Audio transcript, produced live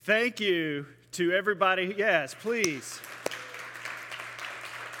Thank you to everybody. Yes, please.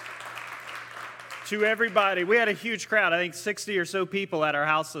 To everybody. We had a huge crowd, I think 60 or so people at our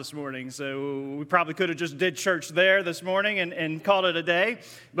house this morning. So we probably could have just did church there this morning and called it a day.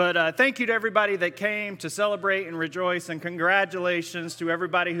 But thank you to everybody that came to celebrate and rejoice. And congratulations to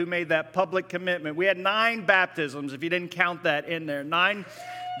everybody who made that public commitment. We had 9 baptisms, if you didn't count that in there. 9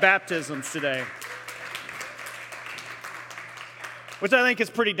 baptisms today, which I think is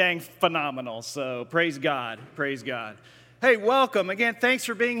pretty dang phenomenal. So praise God, praise God. Hey, welcome. Again, thanks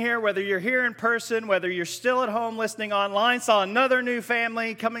for being here, whether you're here in person, whether you're still at home listening online. Saw another new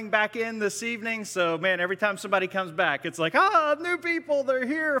family coming back in this evening. So, man, every time somebody comes back, it's like, new people, they're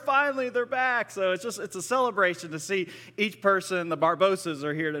here, finally, they're back. So it's a celebration to see each person. The Barbosas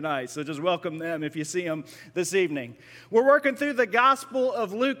are here tonight, so just welcome them if you see them this evening. We're working through the Gospel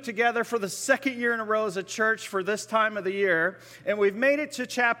of Luke together for the second year in a row as a church for this time of the year. And we've made it to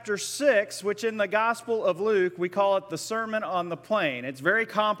chapter 6, which in the Gospel of Luke, we call it the Sermon on the Plain. It's very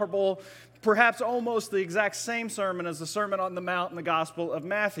comparable, perhaps almost the exact same sermon as the Sermon on the Mount in the Gospel of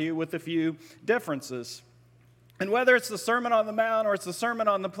Matthew, with a few differences. And whether it's the Sermon on the Mount or it's the Sermon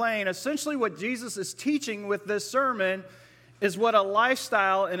on the Plain, essentially what Jesus is teaching with this sermon is what a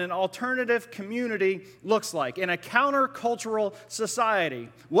lifestyle in an alternative community looks like, in a countercultural society.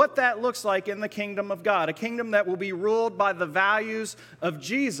 What that looks like in the kingdom of God, a kingdom that will be ruled by the values of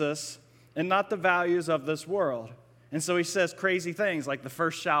Jesus and not the values of this world. And so he says crazy things like the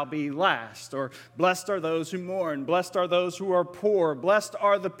first shall be last, or blessed are those who mourn, blessed are those who are poor, blessed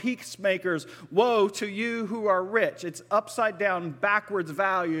are the peacemakers, woe to you who are rich. It's upside down, backwards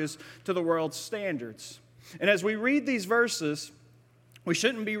values to the world's standards. And as we read these verses, we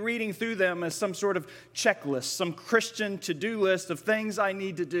shouldn't be reading through them as some sort of checklist, some Christian to-do list of things I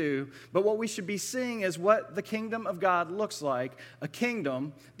need to do. But what we should be seeing is what the kingdom of God looks like, a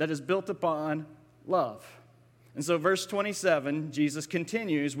kingdom that is built upon love. And so verse 27, Jesus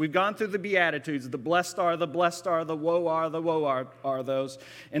continues. We've gone through the Beatitudes, the blessed are, the woe are those.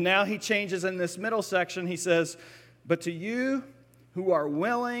 And now he changes in this middle section. He says, but to you who are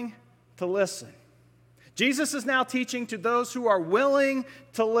willing to listen. Jesus is now teaching to those who are willing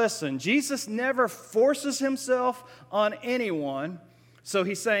to listen. Jesus never forces himself on anyone. So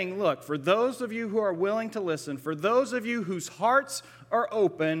he's saying, look, for those of you who are willing to listen, for those of you whose hearts are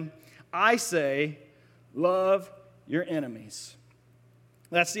open, I say, love your enemies.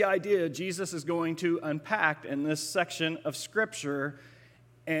 That's the idea Jesus is going to unpack in this section of Scripture,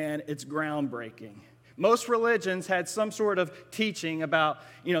 and it's groundbreaking. Most religions had some sort of teaching about,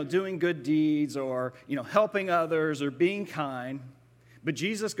 doing good deeds or, helping others or being kind. But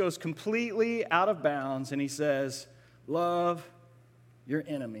Jesus goes completely out of bounds, and he says, love your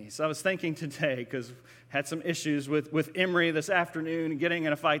enemies. I was thinking today, because had some issues with Emery this afternoon, getting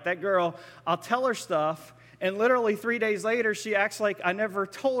in a fight. That girl, I'll tell her stuff, and literally 3 days later, she acts like I never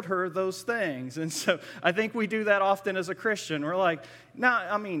told her those things. And so I think we do that often as a Christian. We're like,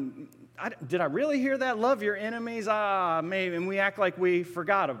 did I really hear that? Love your enemies? Maybe. And we act like we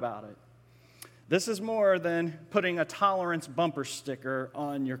forgot about it. This is more than putting a tolerance bumper sticker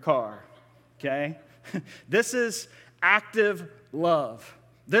on your car, okay? This is active love.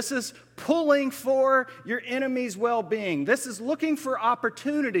 This is pulling for your enemy's well-being. This is looking for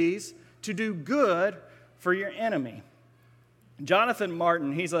opportunities to do good for your enemy. Jonathan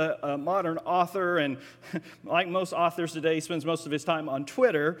Martin, he's a modern author, and like most authors today, he spends most of his time on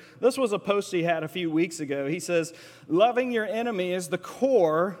Twitter. This was a post he had a few weeks ago. He says, loving your enemy is the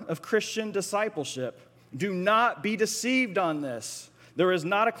core of Christian discipleship. Do not be deceived on this. There is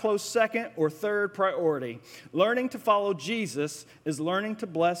not a close second or third priority. Learning to follow Jesus is learning to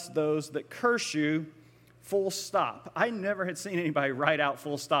bless those that curse you, full stop. I never had seen anybody write out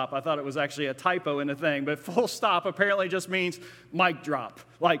full stop. I thought it was actually a typo in the thing, but full stop apparently just means mic drop.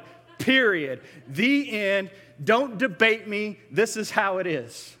 Like, period. The end. Don't debate me. This is how it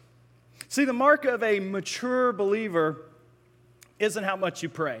is. See, the mark of a mature believer isn't how much you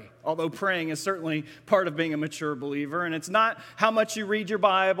pray, although praying is certainly part of being a mature believer. And it's not how much you read your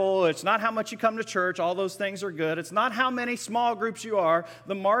Bible. It's not how much you come to church. All those things are good. It's not how many small groups you are.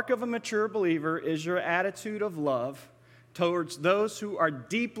 The mark of a mature believer is your attitude of love towards those who are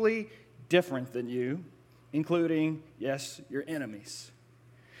deeply different than you, including, yes, your enemies.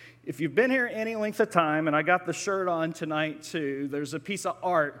 If you've been here any length of time, and I got the shirt on tonight too, there's a piece of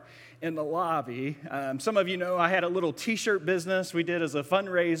art in the lobby. Some of you know I had a little t-shirt business we did as a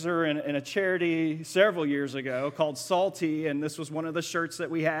fundraiser and a charity several years ago called Salty, and this was one of the shirts that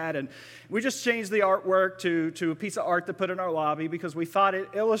we had. And we just changed the artwork to a piece of art to put in our lobby because we thought it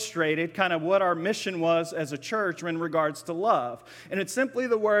illustrated kind of what our mission was as a church in regards to love. And it's simply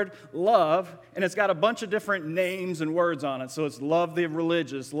the word love, and it's got a bunch of different names and words on it. So it's love the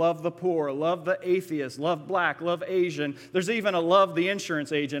religious, love the poor, love the atheist, love black, love Asian. There's even a love the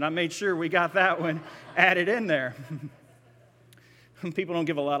insurance agent. I made sure we got that one added in there. People don't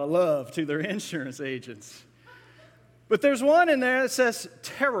give a lot of love to their insurance agents. But there's one in there that says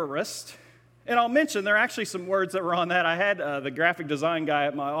terrorist. And I'll mention there are actually some words that were on that. I had the graphic design guy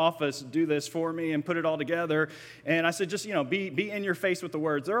at my office do this for me and put it all together. And I said, just, be in your face with the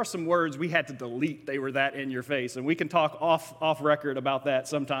words. There are some words we had to delete. They were that in your face. And we can talk off record about that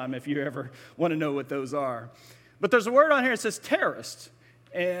sometime if you ever want to know what those are. But there's a word on here that says terrorist.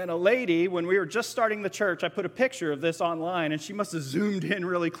 And a lady, when we were just starting the church, I put a picture of this online, and she must have zoomed in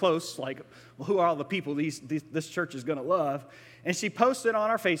really close, like, well, who are all the people this church is going to love? And she posted on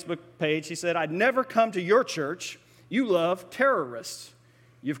our Facebook page, she said, I'd never come to your church. You love terrorists.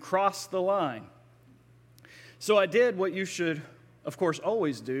 You've crossed the line. So I did what you should, of course,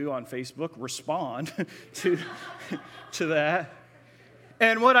 always do on Facebook, respond to that.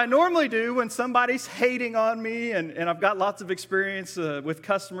 And what I normally do when somebody's hating on me, and I've got lots of experience with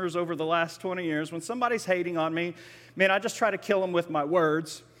customers over the last 20 years, when somebody's hating on me, man, I just try to kill them with my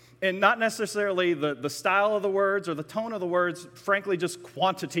words. And not necessarily the style of the words or the tone of the words, frankly, just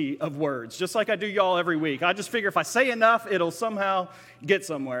quantity of words, just like I do y'all every week. I just figure if I say enough, it'll somehow get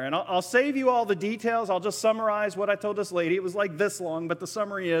somewhere. And I'll save you all the details. I'll just summarize what I told this lady. It was like this long, but the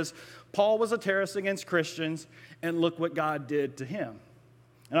summary is, Paul was a terrorist against Christians, and look what God did to him.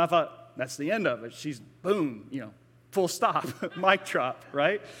 And I thought, that's the end of it. She's, boom, full stop, mic drop,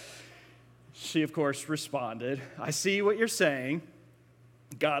 right? She, of course, responded, I see what you're saying.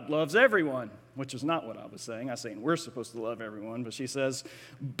 God loves everyone, which is not what I was saying. I was saying we're supposed to love everyone. But she says,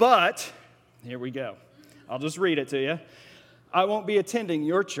 but, here we go. I'll just read it to you. I won't be attending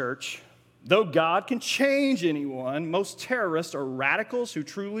your church. Though God can change anyone, most terrorists are radicals who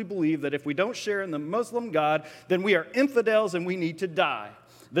truly believe that if we don't share in the Muslim God, then we are infidels and we need to die.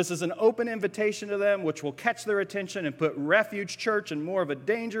 This is an open invitation to them, which will catch their attention and put Refuge Church in more of a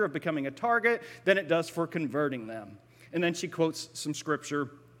danger of becoming a target than it does for converting them. And then she quotes some scripture,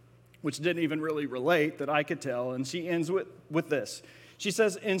 which didn't even really relate that I could tell, and she ends with this. She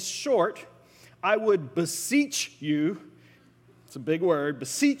says, in short, I would beseech you, it's a big word,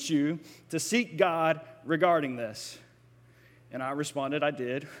 beseech you to seek God regarding this. And I responded, I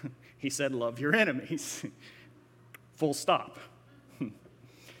did. He said, love your enemies. Full stop.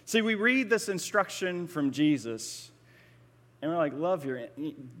 See, we read this instruction from Jesus, and we're like, love your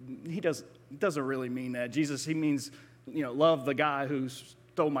enemies. He doesn't really mean that. Jesus, he means, love the guy who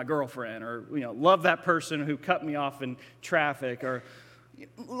stole my girlfriend, or, love that person who cut me off in traffic, or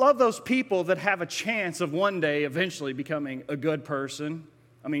love those people that have a chance of one day eventually becoming a good person.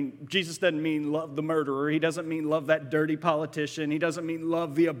 I mean, Jesus doesn't mean love the murderer. He doesn't mean love that dirty politician. He doesn't mean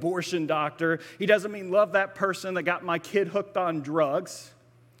love the abortion doctor. He doesn't mean love that person that got my kid hooked on drugs.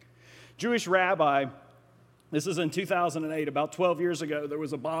 Jewish rabbi, this is in 2008, about 12 years ago, there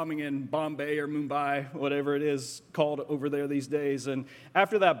was a bombing in Bombay or Mumbai, whatever it is called over there these days. And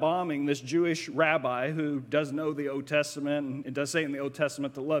after that bombing, this Jewish rabbi who does know the Old Testament, and it does say in the Old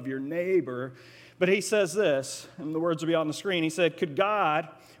Testament to love your neighbor, but he says this, and the words will be on the screen. He said, could God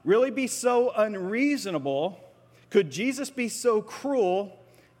really be so unreasonable? Could Jesus be so cruel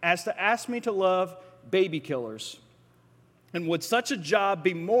as to ask me to love baby killers? And would such a job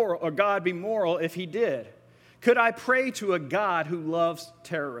be moral, or God be moral if he did? Could I pray to a God who loves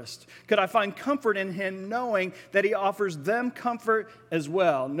terrorists? Could I find comfort in him knowing that he offers them comfort as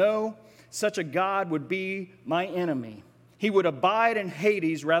well? No, such a God would be my enemy. He would abide in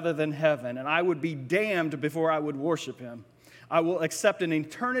Hades rather than heaven, and I would be damned before I would worship him. I will accept an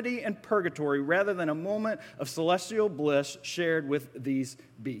eternity in purgatory rather than a moment of celestial bliss shared with these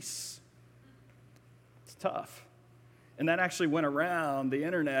beasts. It's tough. And that actually went around the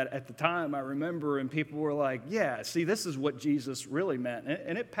internet at the time, I remember, and people were like, yeah, see, this is what Jesus really meant.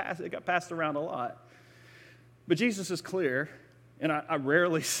 And it got passed around a lot. But Jesus is clear, and I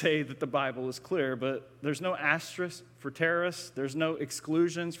rarely say that the Bible is clear, but there's no asterisk for terrorists. There's no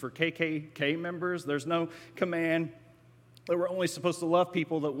exclusions for KKK members. There's no command that we're only supposed to love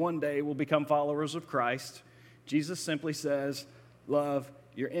people that one day will become followers of Christ. Jesus simply says, love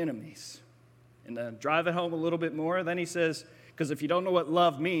your enemies. And to drive it home a little bit more, then he says, because if you don't know what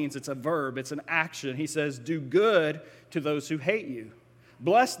love means, it's a verb, it's an action. He says, do good to those who hate you.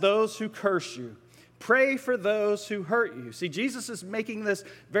 Bless those who curse you. Pray for those who hurt you. See, Jesus is making this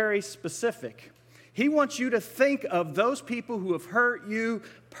very specific. He wants you to think of those people who have hurt you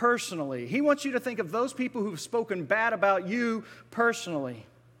personally. He wants you to think of those people who have spoken bad about you personally.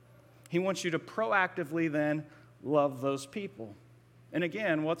 He wants you to proactively then love those people. And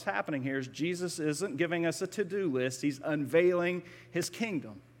again, what's happening here is Jesus isn't giving us a to-do list. He's unveiling his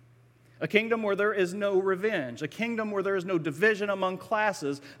kingdom. A kingdom where there is no revenge. A kingdom where there is no division among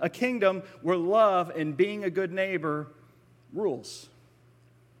classes. A kingdom where love and being a good neighbor rules.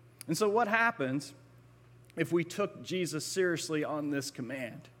 And so what happens if we took Jesus seriously on this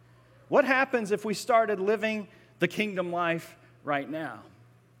command? What happens if we started living the kingdom life right now?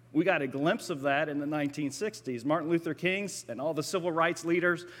 We got a glimpse of that in the 1960s. Martin Luther King and all the civil rights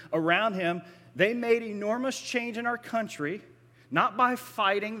leaders around him, they made enormous change in our country, not by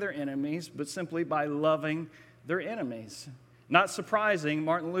fighting their enemies, but simply by loving their enemies. Not surprising,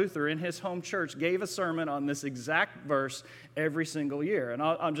 Martin Luther in his home church gave a sermon on this exact verse every single year. And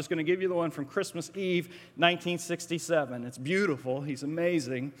I'm just going to give you the one from Christmas Eve, 1967. It's beautiful. He's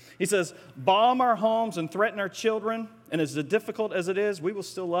amazing. He says, "Bomb our homes and threaten our children, and as difficult as it is, we will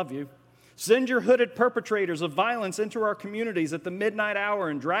still love you. Send your hooded perpetrators of violence into our communities at the midnight hour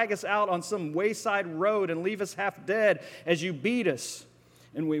and drag us out on some wayside road and leave us half dead as you beat us,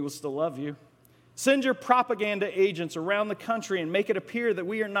 and we will still love you. Send your propaganda agents around the country and make it appear that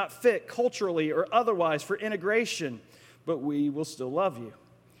we are not fit culturally or otherwise for integration, but we will still love you.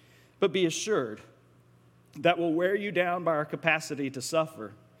 But be assured that we'll wear you down by our capacity to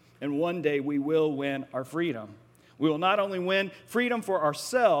suffer, and one day we will win our freedom. We will not only win freedom for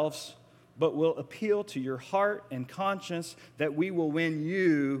ourselves, but will appeal to your heart and conscience that we will win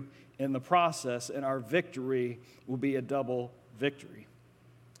you in the process, and our victory will be a double victory."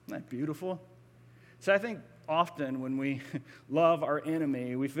 Isn't that beautiful? So I think often when we love our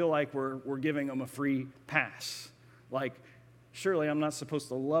enemy, we feel like we're giving them a free pass. Like, surely I'm not supposed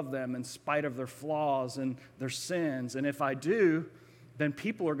to love them in spite of their flaws and their sins. And if I do, then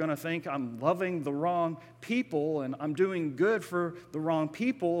people are going to think I'm loving the wrong people and I'm doing good for the wrong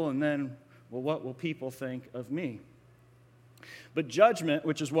people. And then, well, what will people think of me? But judgment,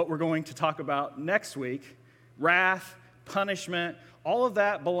 which is what we're going to talk about next week, wrath, punishment, all of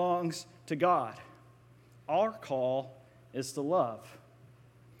that belongs to God. Our call is to love.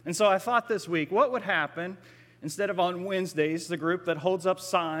 And so I thought this week, what would happen instead of on Wednesdays, the group that holds up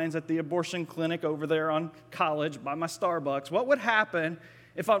signs at the abortion clinic over there on College by my Starbucks, what would happen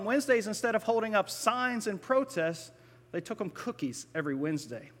if on Wednesdays, instead of holding up signs and protests, they took them cookies every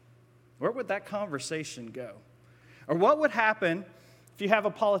Wednesday? Where would that conversation go? Or what would happen if you have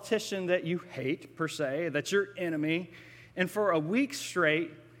a politician that you hate, per se, that's your enemy, and for a week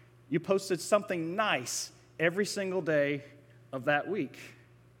straight, you posted something nice every single day of that week?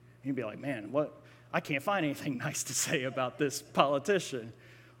 You'd be like, man, I can't find anything nice to say about this politician.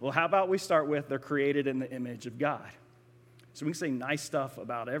 Well, how about we start with they're created in the image of God? So we can say nice stuff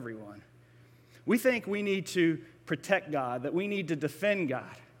about everyone. We think we need to protect God, that we need to defend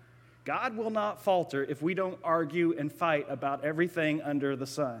God. God will not falter if we don't argue and fight about everything under the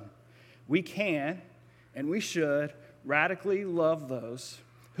sun. We can and we should radically love those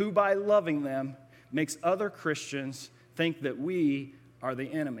who, by loving them, makes other Christians think that we are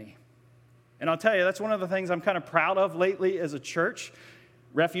the enemy. And I'll tell you, that's one of the things I'm kind of proud of lately as a church.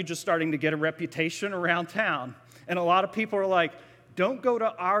 Refuge is starting to get a reputation around town. And a lot of people are like, don't go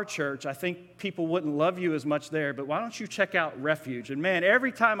to our church. I think people wouldn't love you as much there, but why don't you check out Refuge? And man,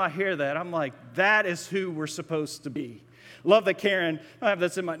 every time I hear that, I'm like, that is who we're supposed to be. Love that Karen, I don't have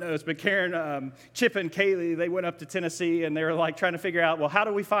this in my notes, but Karen, Chip and Kaylee, they went up to Tennessee and they were like trying to figure out, well, how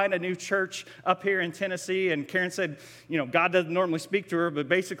do we find a new church up here in Tennessee? And Karen said, God doesn't normally speak to her, but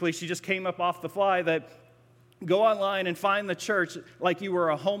basically she just came up off the fly that go online and find the church like you were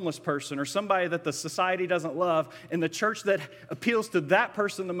a homeless person or somebody that the society doesn't love, and the church that appeals to that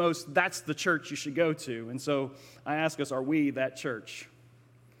person the most, that's the church you should go to. And so I ask us, are we that church?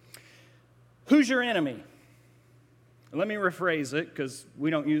 Who's your enemy? Let me rephrase it, because we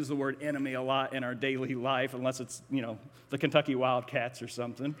don't use the word enemy a lot in our daily life unless it's, the Kentucky Wildcats or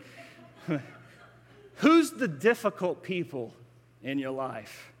something. Who's the difficult people in your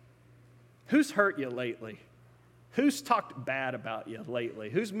life? Who's hurt you lately? Who's talked bad about you lately?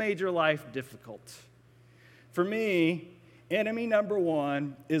 Who's made your life difficult? For me, enemy number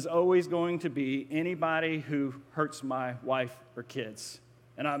one is always going to be anybody who hurts my wife or kids.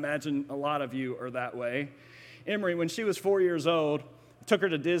 And I imagine a lot of you are that way. Emery, when she was 4 years old, Took her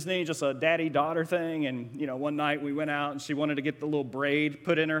to Disney, just a daddy-daughter thing, and, one night we went out, and she wanted to get the little braid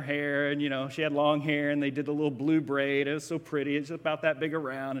put in her hair, and, she had long hair, and they did the little blue braid. It was so pretty. It's about that big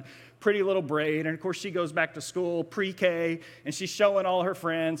around, and pretty little braid, and, of course, she goes back to school, pre-K, and she's showing all her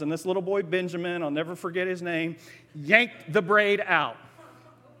friends, and this little boy, Benjamin, I'll never forget his name, yanked the braid out.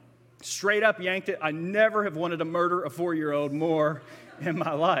 Straight up yanked it. I never have wanted to murder a 4-year-old more in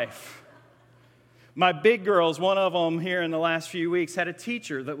my life. My big girls, one of them here in the last few weeks, had a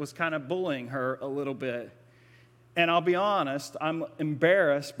teacher that was kind of bullying her a little bit. And I'll be honest, I'm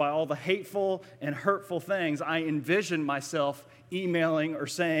embarrassed by all the hateful and hurtful things I envision myself emailing or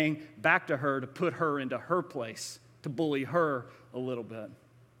saying back to her to put her into her place, to bully her a little bit.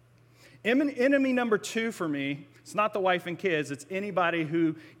 Enemy number 2 for me, it's not the wife and kids, it's anybody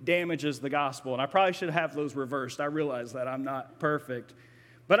who damages the gospel. And I probably should have those reversed. I realize that I'm not perfect.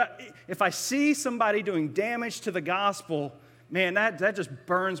 But if I see somebody doing damage to the gospel, man, that just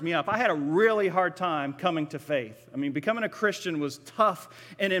burns me up. I had a really hard time coming to faith. I mean, becoming a Christian was tough,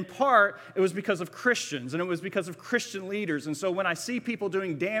 and in part, it was because of Christians, and it was because of Christian leaders. And so when I see people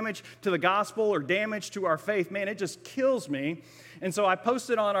doing damage to the gospel or damage to our faith, man, it just kills me. And so I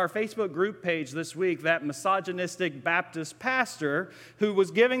posted on our Facebook group page this week that misogynistic Baptist pastor who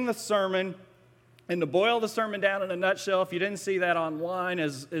was giving the sermon. And to boil the sermon down in a nutshell, if you didn't see that online,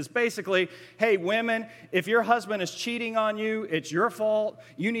 is basically, hey, women, if your husband is cheating on you, it's your fault.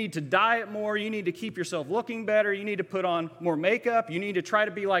 You need to diet more. You need to keep yourself looking better. You need to put on more makeup. You need to try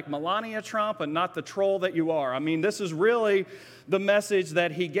to be like Melania Trump and not the troll that you are. I mean, this is really the message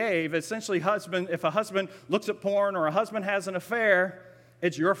that he gave. Essentially, if a husband looks at porn or a husband has an affair,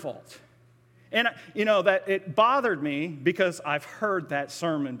 it's your fault. And, that it bothered me because I've heard that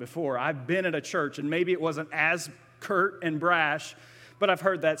sermon before. I've been at a church, and maybe it wasn't as curt and brash, but I've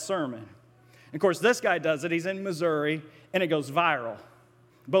heard that sermon. And of course, this guy does it. He's in Missouri, and it goes viral.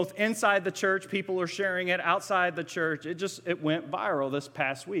 Both inside the church, people are sharing it. Outside the church, it went viral this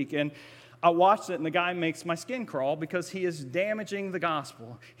past week. And I watched it, and the guy makes my skin crawl because he is damaging the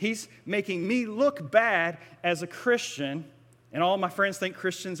gospel. He's making me look bad as a Christian. And all my friends think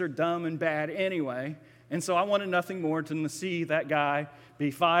Christians are dumb and bad anyway. And so I wanted nothing more than to see that guy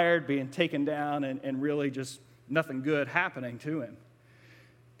be fired, being taken down, and really just nothing good happening to him.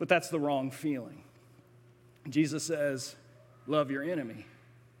 But that's the wrong feeling. Jesus says, love your enemy.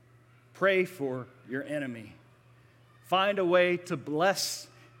 Pray for your enemy. Find a way to bless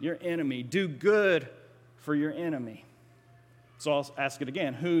your enemy. Do good for your enemy. So I'll ask it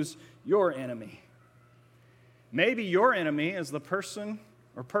again. Who's your enemy? Maybe your enemy is the person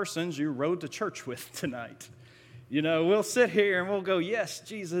or persons you rode to church with tonight. We'll sit here and we'll go, yes,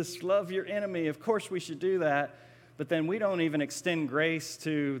 Jesus, love your enemy. Of course we should do that. But then we don't even extend grace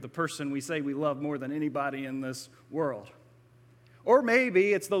to the person we say we love more than anybody in this world. Or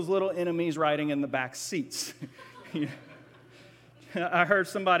maybe it's those little enemies riding in the back seats. I heard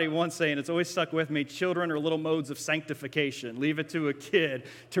somebody once say, and it's always stuck with me, children are little modes of sanctification. Leave it to a kid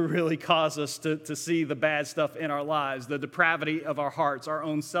to really cause us to see the bad stuff in our lives, the depravity of our hearts, our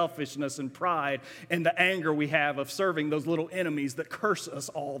own selfishness and pride, and the anger we have of serving those little enemies that curse us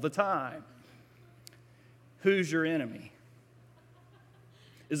all the time. Who's your enemy?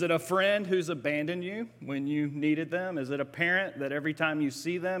 Is it a friend who's abandoned you when you needed them? Is it a parent that every time you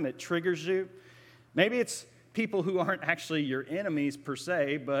see them, it triggers you? Maybe it's people who aren't actually your enemies per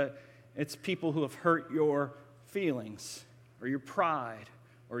se, but it's people who have hurt your feelings or your pride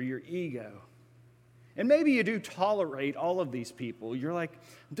or your ego. And maybe you do tolerate all of these people. You're like,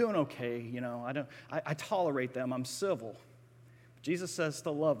 I'm doing okay, I tolerate them, I'm civil. Jesus says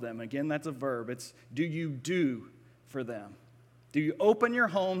to love them. Again, that's a verb. It's do you do for them? Do you open your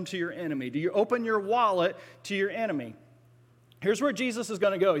home to your enemy? Do you open your wallet to your enemy? Here's where Jesus is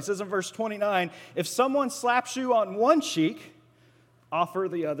going to go. He says in verse 29, if someone slaps you on one cheek, offer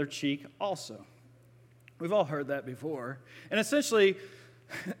the other cheek also. We've all heard that before. And essentially,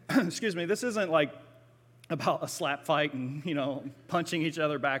 this isn't like about a slap fight and, punching each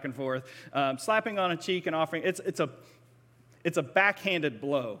other back and forth. Slapping on a cheek and offering, it's a backhanded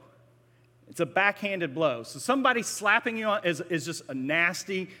blow. It's a backhanded blow. So somebody slapping you on is just a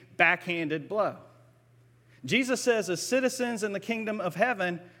nasty backhanded blow. Jesus says, as citizens in the kingdom of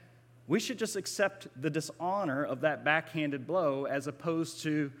heaven, we should just accept the dishonor of that backhanded blow as opposed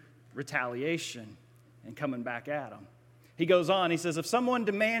to retaliation and coming back at them. He goes on, he says, if someone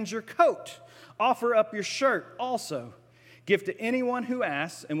demands your coat, offer up your shirt also. Give to anyone who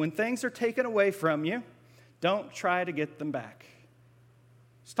asks, and when things are taken away from you, don't try to get them back.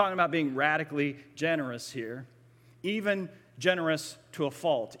 He's talking about being radically generous here. Even generous to a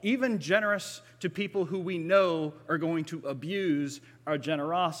fault, even generous to people who we know are going to abuse our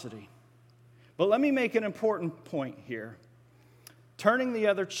generosity. But let me make an important point here. Turning the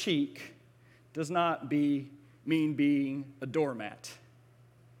other cheek does not mean being a doormat.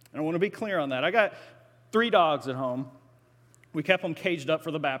 And I want to be clear on that. I got 3 dogs at home. We kept them caged up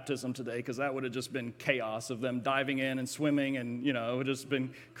for the baptism today because that would have just been chaos of them diving in and swimming and, it would have just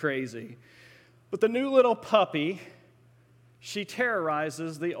been crazy. But the new little puppy, she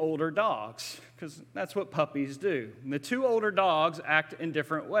terrorizes the older dogs because that's what puppies do. And the 2 older dogs act in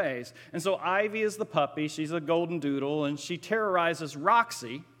different ways. And so Ivy is the puppy. She's a golden doodle, and she terrorizes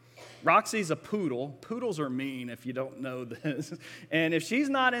Roxy. Roxy's a poodle. Poodles are mean if you don't know this. And if she's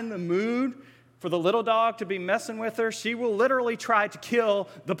not in the mood for the little dog to be messing with her, she will literally try to kill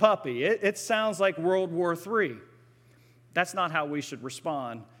the puppy. It sounds like World War III. That's not how we should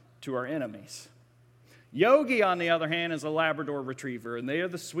respond to our enemies. Yogi, on the other hand, is a Labrador Retriever, and they are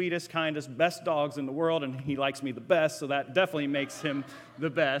the sweetest, kindest, best dogs in the world, and he likes me the best, so that definitely makes him the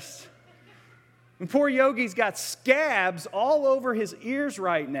best. And poor Yogi's got scabs all over his ears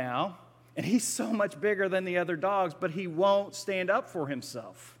right now, and he's so much bigger than the other dogs, but he won't stand up for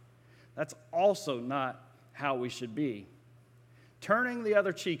himself. That's also not how we should be. Turning the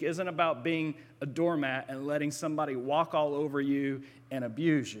other cheek isn't about being a doormat and letting somebody walk all over you and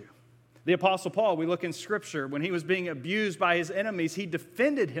abuse you. The Apostle Paul, we look in Scripture, when he was being abused by his enemies, he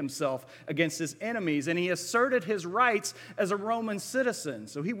defended himself against his enemies, and he asserted his rights as a Roman citizen.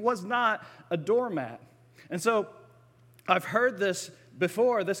 So he was not a doormat. And so I've heard this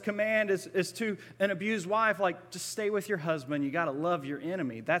before. This command is to an abused wife, like, just stay with your husband. You got to love your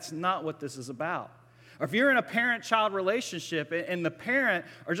enemy. That's not what this is about. Or if you're in a parent-child relationship and the parent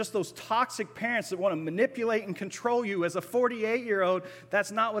are just those toxic parents that want to manipulate and control you as a 48-year-old,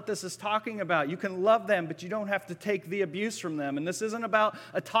 that's not what this is talking about. You can love them, but you don't have to take the abuse from them. And this isn't about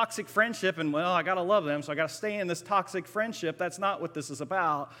a toxic friendship and, well, I got to love them, so I got to stay in this toxic friendship. That's not what this is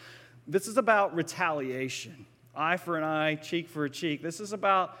about. This is about retaliation. Eye for an eye, cheek for a cheek. This is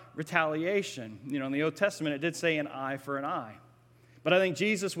about retaliation. In the Old Testament, it did say an eye for an eye. But I think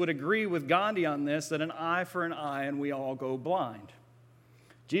Jesus would agree with Gandhi on this, that an eye for an eye and we all go blind.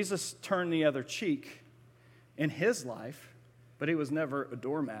 Jesus turned the other cheek in his life, but he was never a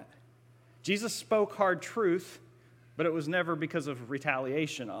doormat. Jesus spoke hard truth, but it was never because of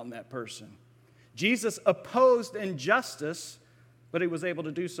retaliation on that person. Jesus opposed injustice, but he was able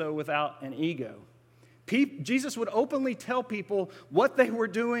to do so without an ego. Jesus would openly tell people what they were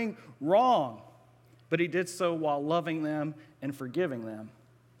doing wrong, but he did so while loving them and forgiving them.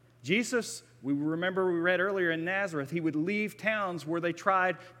 Jesus, we read earlier in Nazareth, he would leave towns where they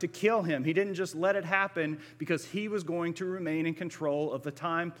tried to kill him. He didn't just let it happen because he was going to remain in control of the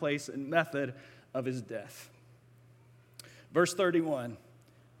time, place, and method of his death. Verse 31. I'm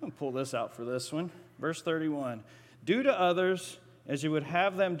going to pull this out for this one. Verse 31. Do to others as you would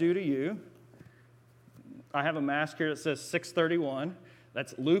have them do to you. I have a mask here that says 631.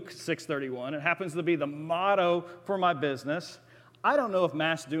 That's Luke 6:31. It happens to be the motto for my business. I don't know if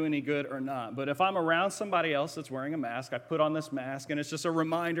masks do any good or not, but if I'm around somebody else that's wearing a mask, I put on this mask, and it's just a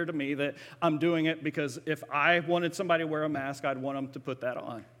reminder to me that I'm doing it because if I wanted somebody to wear a mask, I'd want them to put that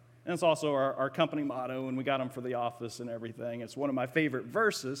on. And it's also our company motto, and we got them for the office and everything. It's one of my favorite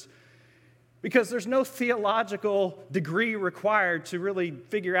verses because there's no theological degree required to really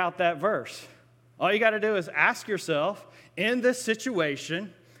figure out that verse. All you got to do is ask yourself, in this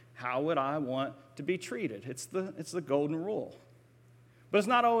situation, how would I want to be treated? It's the golden rule. But it's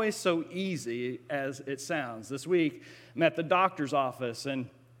not always so easy as it sounds. This week, I'm at the doctor's office, and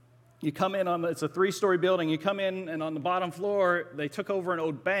you come in it's a 3-story building. You come in, and on the bottom floor, they took over an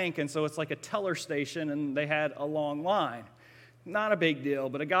old bank, and so it's like a teller station, and they had a long line. Not a big deal,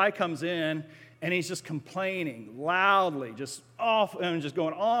 but a guy comes in, and he's just complaining loudly, just off and just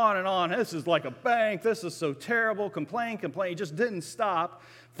going on and on. This is like a bank. This is so terrible. Complain. He just didn't stop.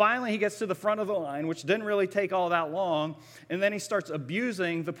 Finally, he gets to the front of the line, which didn't really take all that long, and then he starts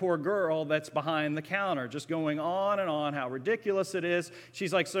abusing the poor girl that's behind the counter, just going on and on how ridiculous it is.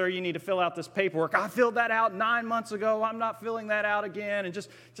 She's like, sir, you need to fill out this paperwork. I filled that out 9 months ago. I'm not filling that out again, and just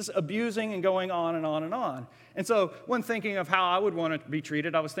abusing and going on and on and on. And so when thinking of how I would want to be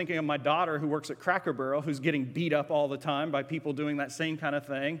treated, I was thinking of my daughter who works at Cracker Barrel, who's getting beat up all the time by people doing that same kind of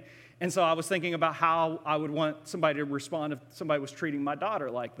thing. And so I was thinking about how I would want somebody to respond if somebody was treating my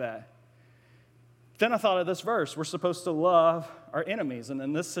daughter like that. Then I thought of this verse. We're supposed to love our enemies. And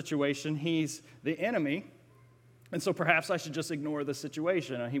in this situation, he's the enemy. And so perhaps I should just ignore the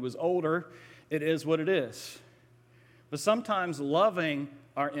situation. He was older. It is what it is. But sometimes loving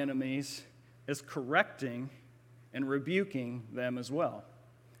our enemies is correcting and rebuking them as well.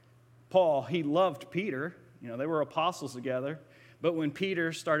 Paul, he loved Peter. They were apostles together. But when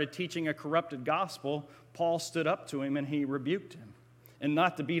Peter started teaching a corrupted gospel, Paul stood up to him and he rebuked him. And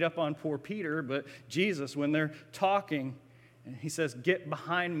not to beat up on poor Peter, but Jesus, when they're talking, he says, "Get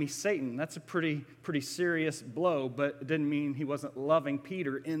behind me, Satan." That's a pretty serious blow, but it didn't mean he wasn't loving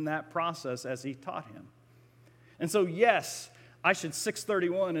Peter in that process as he taught him. And so, yes, I should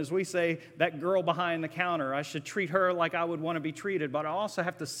 631, as we say, that girl behind the counter. I should treat her like I would want to be treated, but I also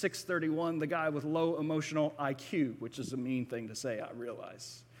have to 631 the guy with low emotional IQ, which is a mean thing to say, I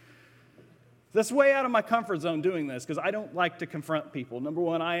realize. That's way out of my comfort zone doing this because I don't like to confront people. Number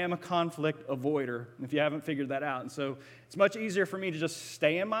one, I am a conflict avoider, if you haven't figured that out. And so it's much easier for me to just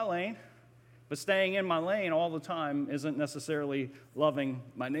stay in my lane, but staying in my lane all the time isn't necessarily loving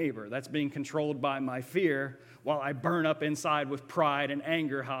my neighbor. That's being controlled by my fear while I burn up inside with pride and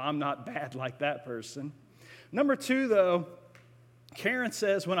anger how I'm not bad like that person. Number two, though, Karen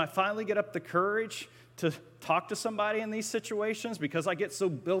says when I finally get up the courage to talk to somebody in these situations because I get so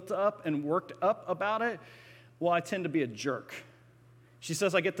built up and worked up about it, well, I tend to be a jerk. She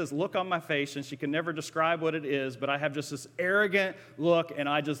says I get this look on my face, and she can never describe what it is, but I have just this arrogant look, and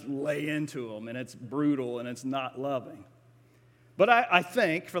I just lay into them, and it's brutal, and it's not loving. But I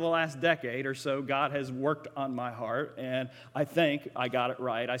think for the last decade or so, God has worked on my heart, and I think I got it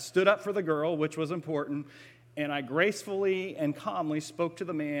right. I stood up for the girl, which was important, and I gracefully and calmly spoke to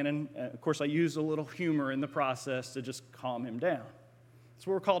the man, and of course I used a little humor in the process to just calm him down. That's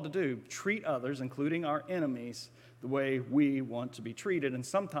what we're called to do, treat others, including our enemies, the way we want to be treated, and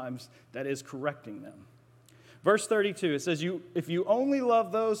sometimes that is correcting them. Verse 32, it says, if you only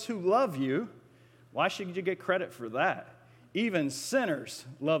love those who love you, why should you get credit for that? Even sinners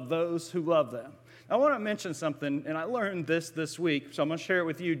love those who love them. I want to mention something, and I learned this week, so I'm going to share it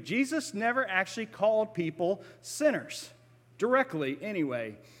with you. Jesus never actually called people sinners, directly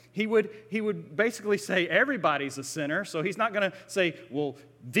anyway. He would basically say everybody's a sinner, so he's not going to say, well,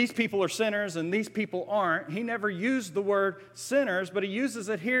 these people are sinners and these people aren't. He never used the word sinners, but he uses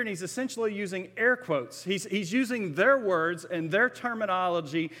it here, and he's essentially using air quotes. He's using their words and their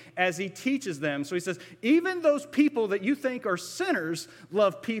terminology as he teaches them. So he says, even those people that you think are sinners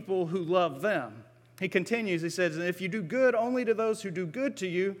love people who love them. He continues, he says, and if you do good only to those who do good to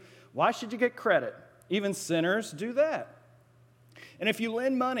you, why should you get credit? Even sinners do that. And if you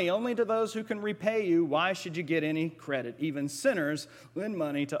lend money only to those who can repay you, why should you get any credit? Even sinners lend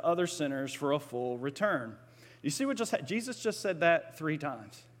money to other sinners for a full return. You see what Jesus just said that 3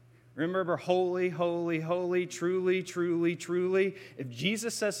 times. Remember, holy, holy, holy, truly, truly, truly. If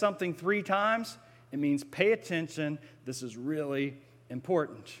Jesus says something 3 times, it means pay attention. This is really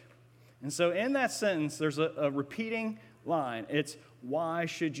important. And so in that sentence, there's a repeating line. It's, why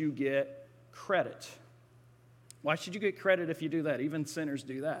should you get credit? Why should you get credit if you do that? Even sinners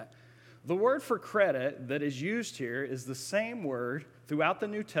do that. The word for credit that is used here is the same word throughout the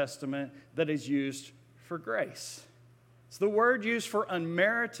New Testament that is used for grace. It's the word used for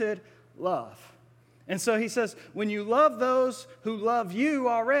unmerited love. And so he says, when you love those who love you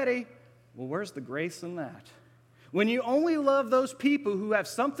already, well, where's the grace in that? When you only love those people who have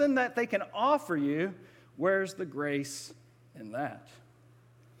something that they can offer you, where's the grace in that?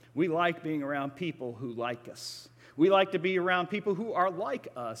 We like being around people who like us. We like to be around people who are like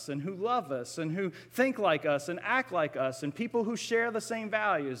us and who love us and who think like us and act like us and people who share the same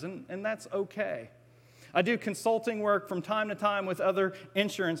values, and that's okay. I do consulting work from time to time with other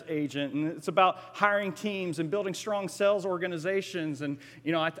insurance agents, and it's about hiring teams and building strong sales organizations. And,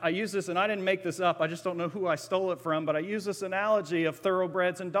 I use this, and I didn't make this up. I just don't know who I stole it from, but I use this analogy of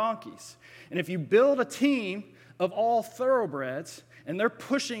thoroughbreds and donkeys. And if you build a team of all thoroughbreds, and they're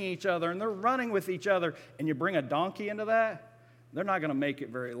pushing each other, and they're running with each other, and you bring a donkey into that, they're not going to make it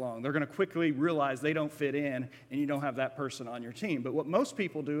very long. They're going to quickly realize they don't fit in, and you don't have that person on your team. But what most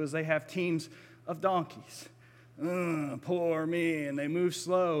people do is they have teams of donkeys. Poor me, and they move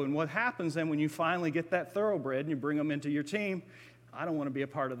slow. And what happens then when you finally get that thoroughbred and you bring them into your team, I don't want to be a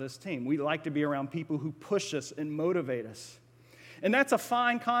part of this team. We like to be around people who push us and motivate us. And that's a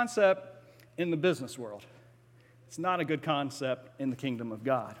fine concept in the business world. It's not a good concept in the kingdom of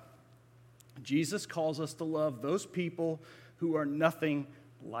God. Jesus calls us to love those people who are nothing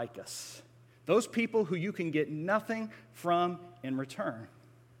like us. Those people who you can get nothing from in return.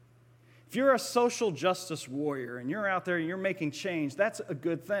 If you're a social justice warrior and you're out there and you're making change, that's a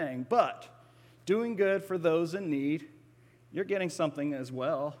good thing. But doing good for those in need, you're getting something as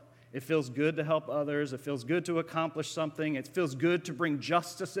well. It feels good to help others. It feels good to accomplish something. It feels good to bring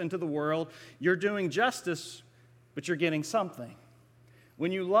justice into the world. You're doing justice, but you're getting something.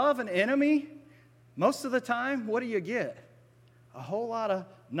 When you love an enemy, most of the time, what do you get? A whole lot of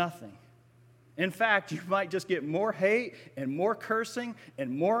nothing. In fact, you might just get more hate and more cursing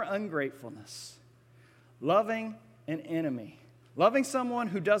and more ungratefulness. Loving an enemy. Loving someone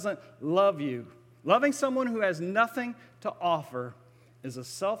who doesn't love you. Loving someone who has nothing to offer is a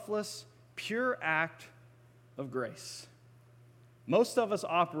selfless, pure act of grace. Most of us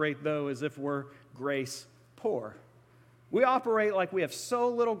operate, though, as if we're grace poor. We operate like we have so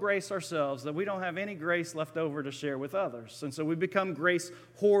little grace ourselves that we don't have any grace left over to share with others. And so we become grace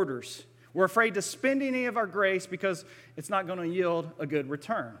hoarders. We're afraid to spend any of our grace because it's not going to yield a good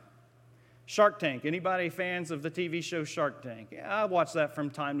return. Shark Tank. Anybody fans of the TV show Shark Tank? Yeah, I watch that from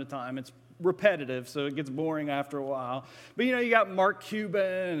time to time. It's repetitive, so it gets boring after a while. But you got Mark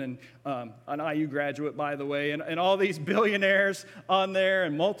Cuban and an IU graduate, by the way, and all these billionaires on there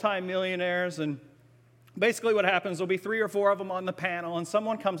and multimillionaires. And basically what happens, there'll be 3 or 4 of them on the panel, and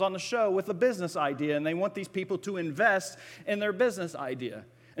someone comes on the show with a business idea, and they want these people to invest in their business idea.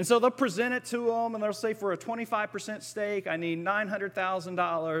 And so they'll present it to them, and they'll say, for a 25% stake, I need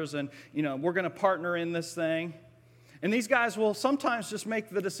 $900,000, and, we're going to partner in this thing. And these guys will sometimes just make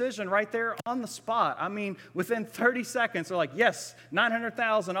the decision right there on the spot. I mean, within 30 seconds, they're like, yes,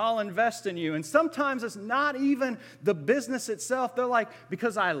 $900,000, I'll invest in you. And sometimes it's not even the business itself. They're like,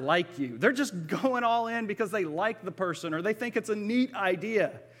 because I like you. They're just going all in because they like the person or they think it's a neat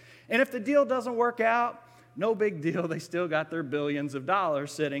idea. And if the deal doesn't work out, no big deal. They still got their billions of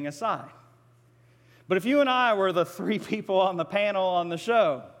dollars sitting aside. But if you and I were the 3 people on the panel on the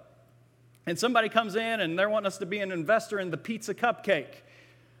show, and somebody comes in and they're wanting us to be an investor in the pizza cupcake,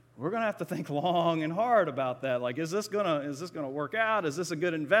 we're going to have to think long and hard about that. Like, is this going to work out? Is this a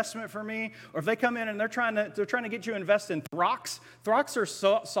good investment for me? Or if they come in and they're trying to get you to invest in Throx. Throx are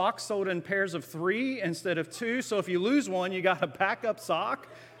socks sold in pairs of 3 instead of 2. So if you lose one, you got a backup sock.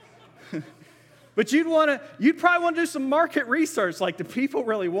 But you'd probably want to do some market research. Like, do people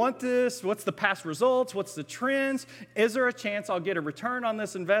really want this? What's the past results? What's the trends? Is there a chance I'll get a return on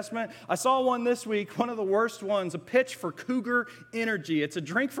this investment? I saw one this week, one of the worst ones, a pitch for Cougar Energy. It's a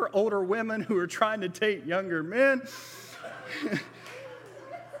drink for older women who are trying to date younger men.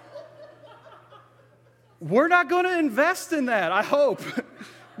 We're not going to invest in that, I hope.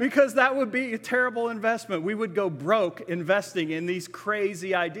 Because that would be a terrible investment. We would go broke investing in these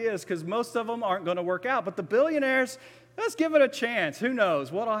crazy ideas because most of them aren't going to work out. But the billionaires, let's give it a chance. Who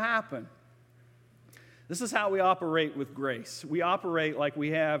knows what'll happen? This is how we operate with grace. We operate like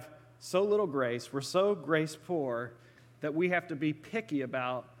we have so little grace. We're so grace poor that we have to be picky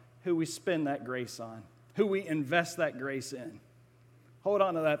about who we spend that grace on, who we invest that grace in. Hold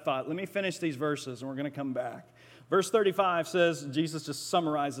on to that thought. Let me finish these verses and we're going to come back. Verse 35 says, Jesus just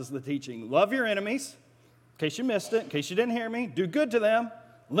summarizes the teaching. Love your enemies, in case you missed it, in case you didn't hear me. Do good to them,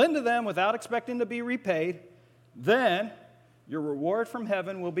 lend to them without expecting to be repaid. Then your reward from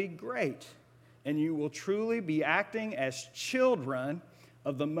heaven will be great, and you will truly be acting as children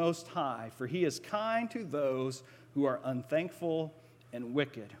of the Most High, for He is kind to those who are unthankful and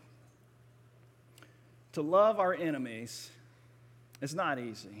wicked. To love our enemies is not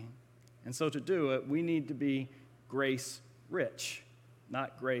easy, and so to do it, we need to be grace rich,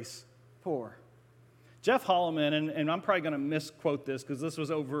 not grace poor. Jeff Holloman, and I'm probably going to misquote this because this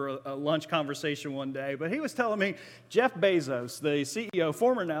was over a lunch conversation one day, but he was telling me Jeff Bezos, the CEO,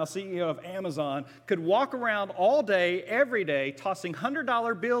 former now CEO of Amazon, could walk around all day, every day, tossing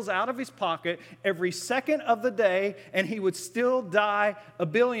 $100 bills out of his pocket every second of the day, and he would still die a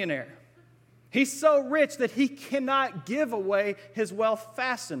billionaire. He's so rich that he cannot give away his wealth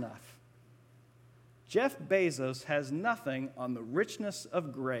fast enough. Jeff Bezos has nothing on the richness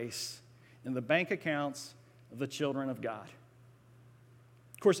of grace in the bank accounts of the children of God.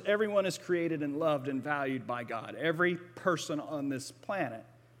 Of course, everyone is created and loved and valued by God, every person on this planet.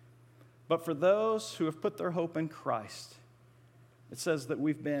 But for those who have put their hope in Christ, it says that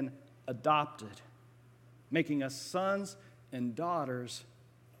we've been adopted, making us sons and daughters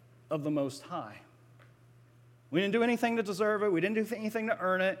of the Most High. We didn't do anything to deserve it. We didn't do anything to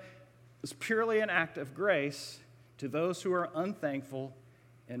earn it. It's purely an act of grace to those who are unthankful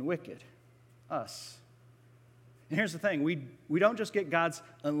and wicked, us. And here's the thing, we don't just get God's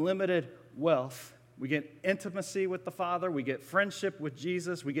unlimited wealth. We get intimacy with the Father, we get friendship with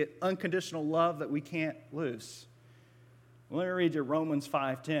Jesus, we get unconditional love that we can't lose. Well, let me read you Romans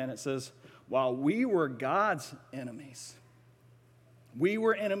 5:10. It says, while we were God's enemies, we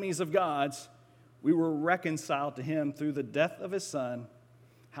were enemies of God's, we were reconciled to Him through the death of His Son.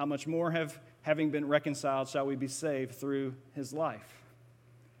 How much more having been reconciled, shall we be saved through His life?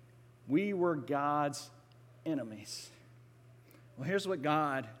 We were God's enemies. Well, here's what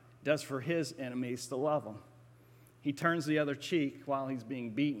God does for his enemies to love them. He turns the other cheek while he's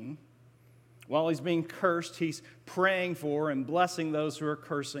being beaten. While he's being cursed, he's praying for and blessing those who are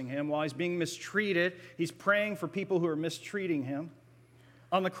cursing him. While he's being mistreated, he's praying for people who are mistreating him.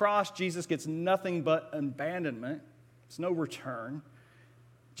 On the cross, Jesus gets nothing but abandonment. It's no return.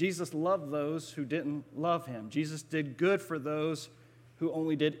 Jesus loved those who didn't love him. Jesus did good for those who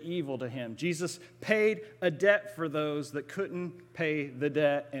only did evil to him. Jesus paid a debt for those that couldn't pay the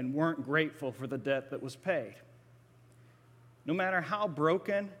debt and weren't grateful for the debt that was paid. No matter how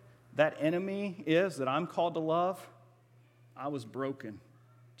broken that enemy is that I'm called to love, I was broken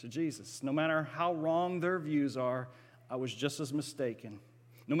to Jesus. No matter how wrong their views are, I was just as mistaken.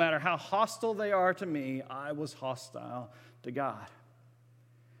 No matter how hostile they are to me, I was hostile to God.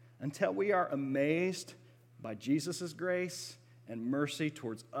 Until we are amazed by Jesus' grace and mercy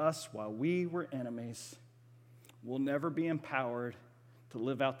towards us while we were enemies, we'll never be empowered to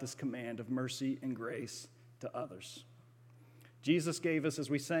live out this command of mercy and grace to others. Jesus gave us, as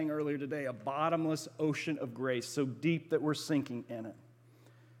we sang earlier today, a bottomless ocean of grace, so deep that we're sinking in it.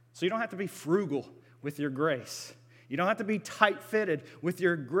 So you don't have to be frugal with your grace. You don't have to be tight-fitted with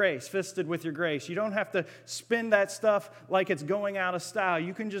your grace, fisted with your grace. You don't have to spend that stuff like it's going out of style.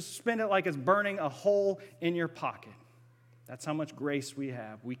 You can just spend it like it's burning a hole in your pocket. That's how much grace we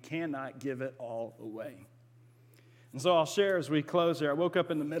have. We cannot give it all away. And so I'll share as we close here. I woke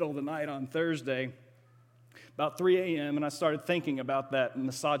up in the middle of the night on Thursday, about 3 a.m., and I started thinking about that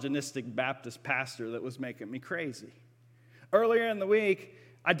misogynistic Baptist pastor that was making me crazy. Earlier in the week,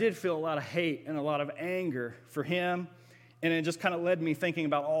 I did feel a lot of hate and a lot of anger for him, and it just kind of led me thinking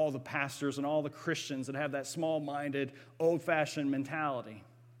about all the pastors and all the Christians that have that small-minded, old-fashioned mentality.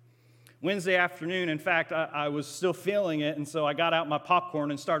 Wednesday afternoon, in fact, I was still feeling it, and so I got out my popcorn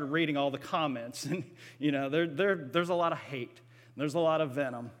and started reading all the comments. And, you know, there's a lot of hate, there's a lot of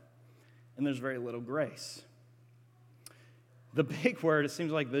venom, and there's very little grace. The big word, it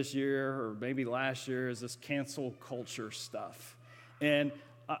seems like this year or maybe last year, is this cancel culture stuff. And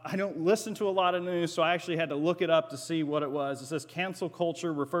I don't listen to a lot of news, so I actually had to look it up to see what it was. It says cancel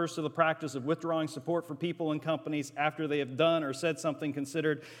culture refers to the practice of withdrawing support for people and companies after they have done or said something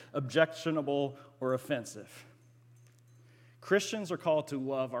considered objectionable or offensive. Christians are called to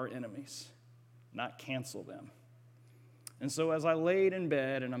love our enemies, not cancel them. And so as I laid in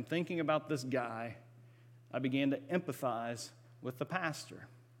bed and I'm thinking about this guy, I began to empathize with the pastor.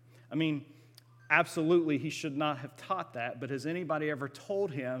 I mean, absolutely, he should not have taught that, but has anybody ever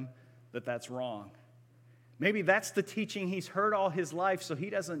told him that that's wrong? Maybe that's the teaching he's heard all his life, so he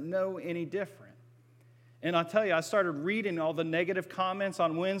doesn't know any different. And I'll tell you, I started reading all the negative comments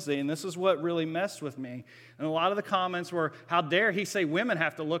on Wednesday, and this is what really messed with me. And a lot of the comments were, how dare he say women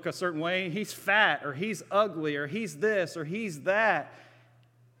have to look a certain way? He's fat, or he's ugly, or he's this, or he's that.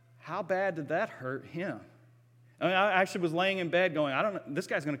 How bad did that hurt him? I mean, I actually was laying in bed going, I don't know, this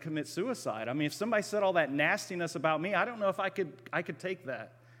guy's going to commit suicide. I mean, if somebody said all that nastiness about me, I don't know if I could take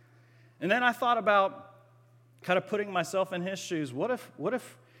that. And then I thought about kind of putting myself in his shoes. What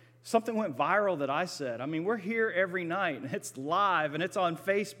if something went viral that I said? I mean, we're here every night, and it's live, and it's on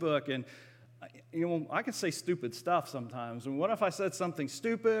Facebook, and you know, I can say stupid stuff sometimes. And what if I said something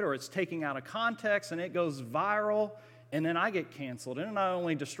stupid, or it's taken out of context, and it goes viral? And then I get canceled. And it not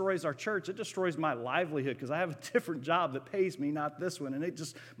only destroys our church, it destroys my livelihood because I have a different job that pays me, not this one.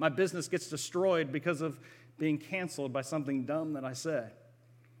 And my business gets destroyed because of being canceled by something dumb that I said.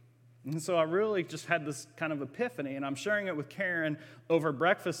 And so I really just had this kind of epiphany, and I'm sharing it with Karen over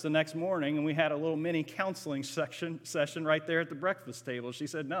breakfast the next morning, and we had a little mini counseling session right there at the breakfast table. She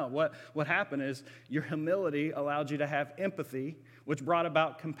said, no, what happened is your humility allowed you to have empathy, which brought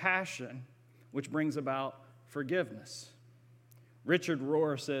about compassion, which brings about forgiveness. Richard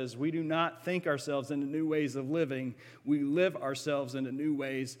Rohr says, we do not think ourselves into new ways of living. We live ourselves into new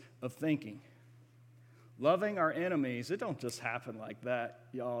ways of thinking. Loving our enemies, it don't just happen like that,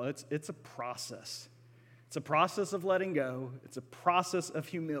 y'all. It's a process. It's a process of letting go. It's a process of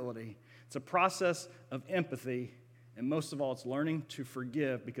humility. It's a process of empathy. And most of all, it's learning to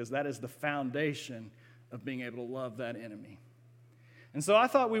forgive, because that is the foundation of being able to love that enemy. And so I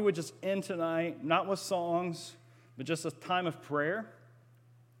thought we would just end tonight, not with songs, but just a time of prayer,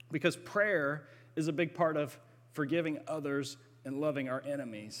 because prayer is a big part of forgiving others and loving our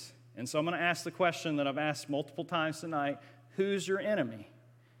enemies. And so I'm going to ask the question that I've asked multiple times tonight: who's your enemy?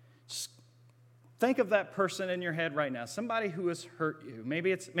 Just think of that person in your head right now, somebody who has hurt you.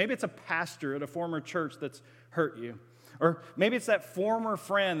 Maybe it's a pastor at a former church that's hurt you. Or maybe it's that former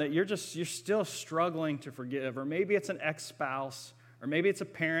friend that you're still struggling to forgive. Or maybe it's an ex-spouse, Or maybe it's a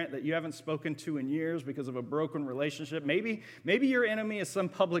parent that you haven't spoken to in years because of a broken relationship. Maybe your enemy is some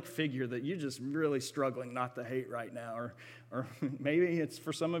public figure that you're just really struggling not to hate right now. Or maybe it's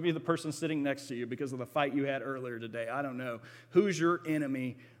for some of you the person sitting next to you because of the fight you had earlier today. I don't know. Who's your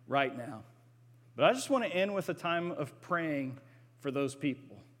enemy right now? But I just want to end with a time of praying for those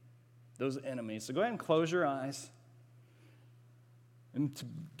people, those enemies. So go ahead and close your eyes and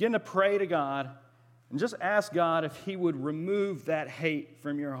begin to pray to God. And just ask God if he would remove that hate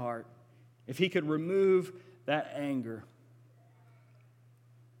from your heart, if he could remove that anger.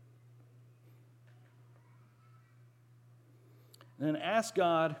 And then ask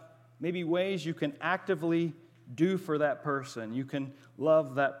God maybe ways you can actively do for that person. You can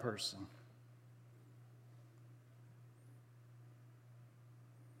love that person.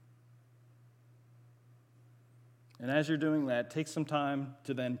 And as you're doing that, take some time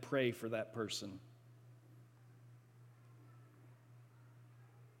to then pray for that person.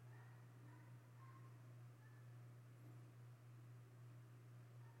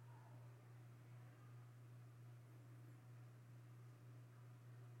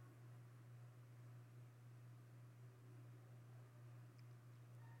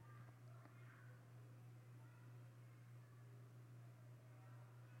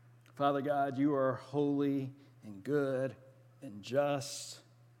 Father God, you are holy and good and just,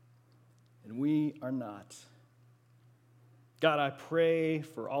 and we are not. God, I pray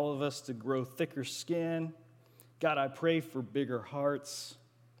for all of us to grow thicker skin. God, I pray for bigger hearts.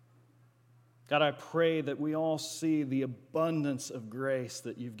 God, I pray that we all see the abundance of grace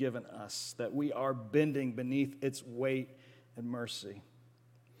that you've given us, that we are bending beneath its weight and mercy,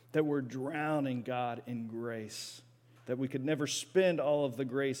 that we're drowning, God, in grace, that we could never spend all of the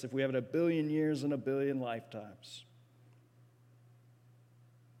grace if we have it 1 billion years and 1 billion lifetimes.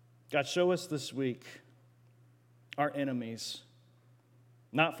 God, show us this week our enemies,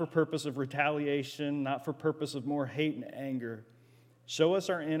 not for purpose of retaliation, not for purpose of more hate and anger. Show us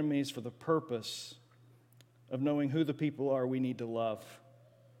our enemies for the purpose of knowing who the people are we need to love.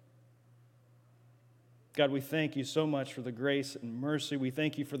 God, we thank you so much for the grace and mercy. We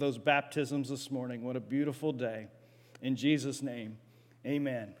thank you for those baptisms this morning. What a beautiful day. In Jesus' name,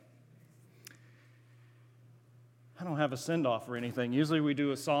 amen. I don't have a send-off or anything. Usually we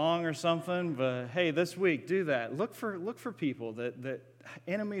do a song or something, but hey, this week, do that. Look for people that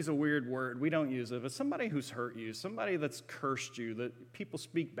enemy is a weird word. We don't use it, but somebody who's hurt you, somebody that's cursed you, that people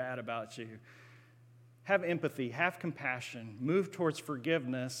speak bad about you. Have empathy, have compassion, move towards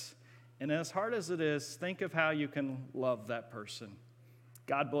forgiveness, and as hard as it is, think of how you can love that person.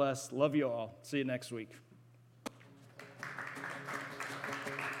 God bless. Love you all. See you next week.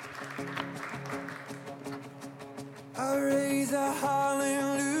 I raise a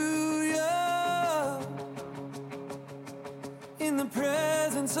hallelujah in the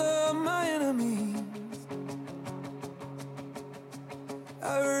presence of my enemies.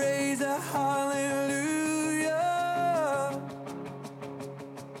 I raise a hallelujah.